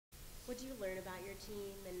What did you learn about your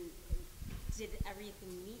team, and did everything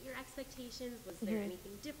meet your expectations? Was there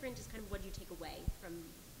anything different? Just kind of what did you take away from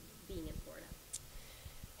being in Florida?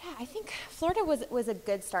 Yeah, I think Florida was a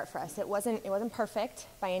good start for us. It wasn't perfect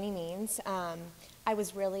by any means. I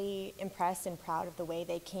was really impressed and proud of the way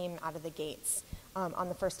they came out of the gates on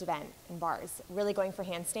the first event in bars, really going for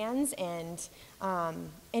handstands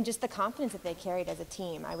and just the confidence that they carried as a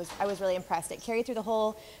team. I was really impressed. It carried through the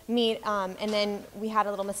whole meet, and then we had a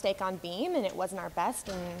little mistake on beam, and it wasn't our best,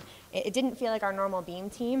 and it didn't feel like our normal beam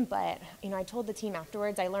team. But I told the team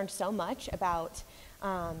afterwards, I learned so much about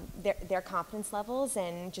their confidence levels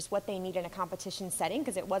and just what they need in a competition setting,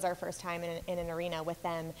 because it was our first time in an arena with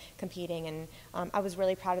them competing, and I was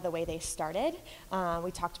really proud of the way they started.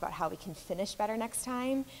 We talked about how we can finish better next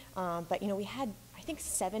time, but we had, I think,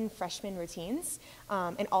 7 freshman routines,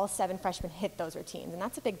 and all 7 freshmen hit those routines, and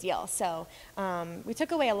that's a big deal. So we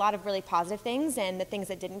took away a lot of really positive things, and the things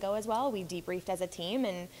that didn't go as well, we debriefed as a team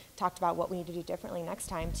and talked about what we need to do differently next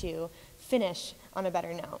time to finish on a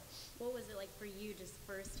better note. What was it like for you, just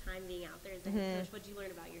first time being out there as a head coach? What did you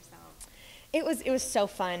learn about yourself? It was so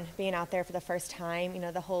fun being out there for the first time.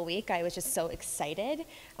 The whole week I was just so excited.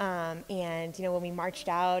 And when we marched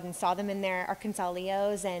out and saw them in their Arkansas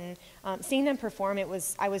Leos and seeing them perform,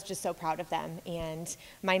 I was just so proud of them. And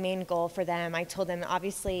my main goal for them, I told them,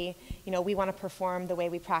 obviously, we want to perform the way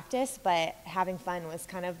we practice, but having fun was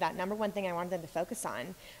kind of that number one thing I wanted them to focus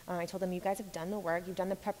on. I told them, you guys have done the work, you've done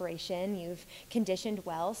the preparation, you've conditioned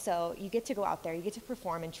well, so you get to go out there, you get to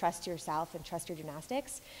perform and trust yourself and trust your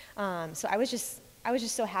gymnastics. So I was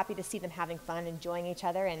just so happy to see them having fun, enjoying each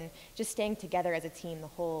other, and just staying together as a team the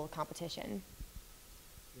whole competition.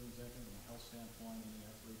 From a health standpoint, any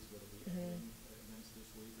athletes that will be entering events this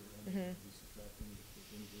week, or any be subtracting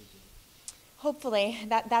with injuries? Hopefully,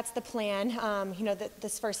 that's the plan.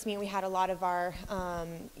 This first meet, we had a lot of our,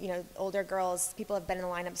 older girls. People have been in the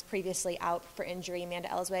lineups previously out for injury. Amanda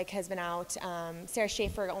Ellswick has been out. Sarah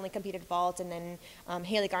Schaefer only competed vault, and then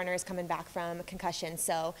Haley Garner is coming back from a concussion.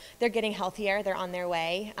 So they're getting healthier. They're on their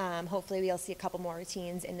way. Hopefully, we'll see a couple more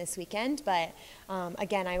routines in this weekend. But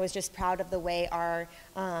again, I was just proud of the way our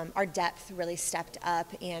depth really stepped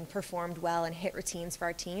up and performed well and hit routines for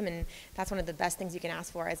our team. And that's one of the best things you can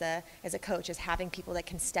ask for as a coach, is having people that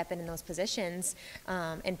can step in those positions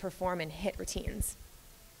and perform and hit routines.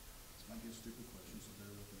 This might be a stupid question, so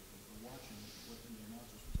bear with me. But we're watching what the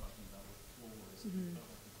announcers were talking about with the floor was. It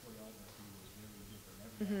felt like the choreography was very different.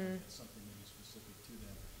 Everybody had something maybe specific to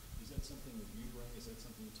them. Is that something that you bring? Is that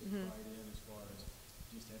something you take pride in, as far as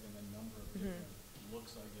just having a number of different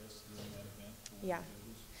looks, I guess, during that event? Yeah.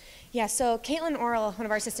 Yeah, so Caitlin Orrell, one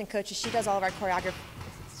of our assistant coaches, she does all of our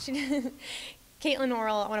choreography. Caitlin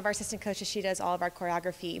Orrell, one of our assistant coaches, she does all of our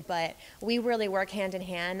choreography, but we really work hand in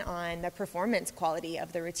hand on the performance quality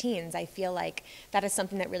of the routines. I feel like that is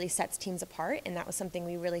something that really sets teams apart, and that was something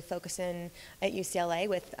we really focus in at UCLA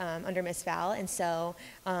with under Miss Val, and so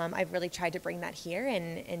I've really tried to bring that here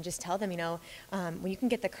and just tell them, when you can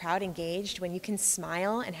get the crowd engaged, when you can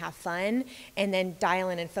smile and have fun, and then dial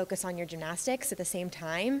in and focus on your gymnastics at the same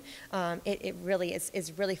time, it really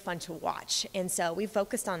is really fun to watch. And so we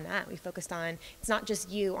focused on that. We focused on, it's not just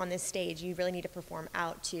you on this stage, you really need to perform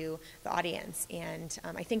out to the audience, and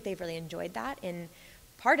I think they've really enjoyed that. And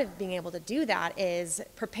part of being able to do that is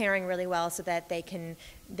preparing really well so that they can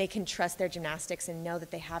trust their gymnastics and know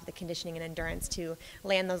that they have the conditioning and endurance to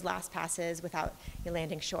land those last passes without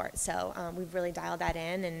landing short. So we've really dialed that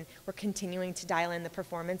in, and we're continuing to dial in the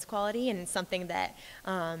performance quality, and something that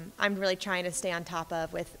I'm really trying to stay on top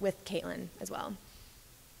of with Caitlin as well.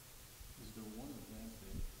 Is there one event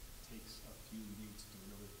that takes a few meets to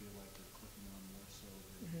really feel like they're clicking on more so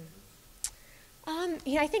than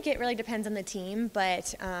others? I think it really depends on the team,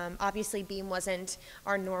 but obviously beam wasn't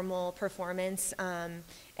our normal performance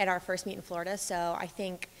at our first meet in Florida, so I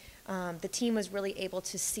think the team was really able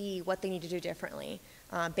to see what they need to do differently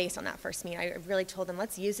based on that first meet. I really told them,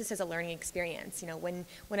 let's use this as a learning experience. When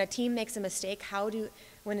a team makes a mistake, how do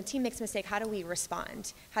we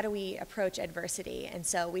respond? How do we approach adversity? And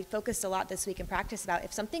so we focused a lot this week in practice about,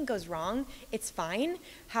 if something goes wrong, it's fine.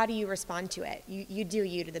 How do you respond to it? You do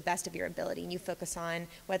you to the best of your ability, and you focus on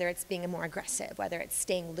whether it's being more aggressive, whether it's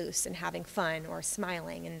staying loose and having fun, or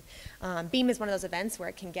smiling. And beam is one of those events where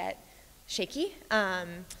it can get shaky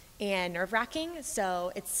and nerve-wracking,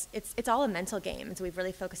 so it's all a mental game. And so we've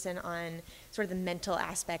really focused in on sort of the mental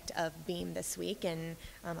aspect of beam this week, and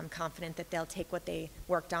I'm confident that they'll take what they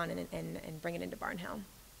worked on and bring it into Barnhill.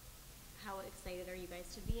 How excited are you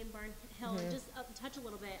guys to be in Barnhill? Just touch a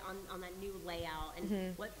little bit on that new layout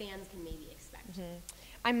and what fans can maybe expect.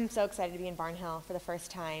 I'm so excited to be in Barnhill for the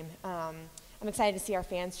first time. I'm excited to see our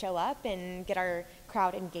fans show up and get our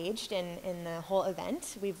crowd engaged in the whole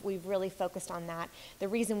event. We've really focused on that. The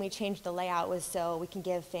reason we changed the layout was so we can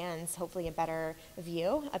give fans hopefully a better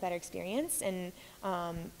view, a better experience, and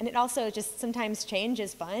it also just sometimes change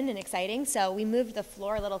is fun and exciting. So we moved the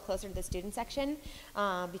floor a little closer to the student section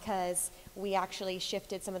because we actually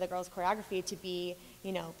shifted some of the girls' choreography to be,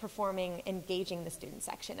 performing, engaging the student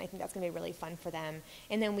section. I think that's going to be really fun for them.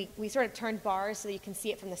 And then we sort of turned bars so you can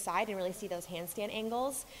see it from the side and really see those handstand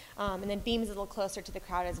angles. And then Beam is a little closer to the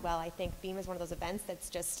crowd as well. I think Beam is one of those events that's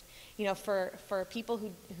just, for people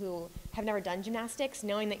who have never done gymnastics,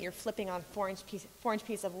 knowing that you're flipping on a 4-inch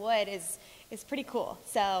piece of wood is pretty cool.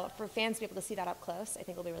 So for fans to be able to see that up close, I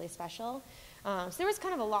think will be really special. So there was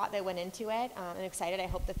kind of a lot that went into it. I'm excited. I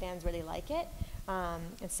hope the fans really like it.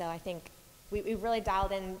 And so I think we really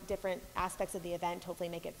dialed in different aspects of the event to hopefully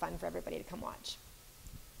make it fun for everybody to come watch.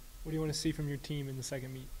 What do you want to see from your team in the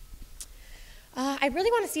second meet? I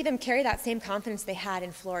really want to see them carry that same confidence they had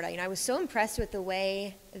in Florida. I was so impressed with the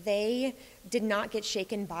way they did not get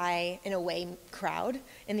shaken by an away crowd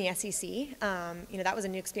in the SEC. That was a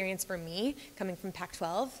new experience for me coming from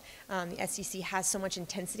Pac-12. The SEC has so much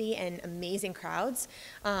intensity and amazing crowds.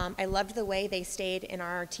 I loved the way they stayed in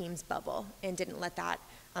our team's bubble and didn't let that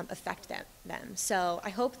affect them. So I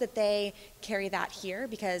hope that they carry that here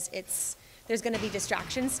because there's going to be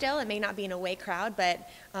distractions still. It may not be an away crowd, but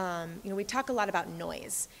we talk a lot about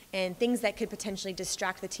noise and things that could potentially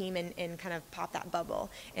distract the team and kind of pop that bubble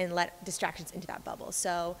and let distractions into that bubble.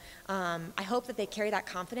 So I hope that they carry that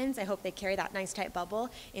confidence. I hope they carry that nice tight bubble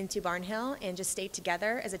into Barnhill and just stay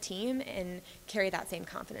together as a team and carry that same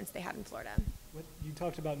confidence they had in Florida. You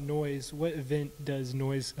talked about noise. What event does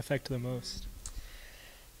noise affect the most?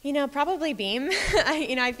 Probably Beam.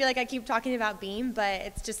 I feel like I keep talking about Beam, but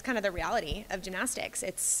it's just kind of the reality of gymnastics.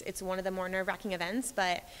 It's one of the more nerve-wracking events,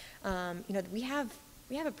 but we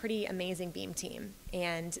have a pretty amazing Beam team,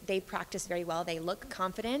 and they practice very well. They look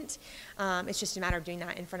confident. It's just a matter of doing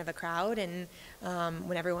that in front of a crowd and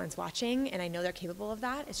when everyone's watching, and I know they're capable of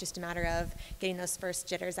that. It's just a matter of getting those first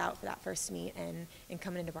jitters out for that first meet and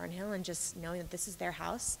coming into Barnhill and just knowing that this is their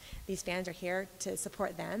house. These fans are here to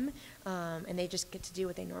support them, and they just get to do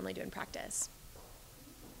what they normally do in practice.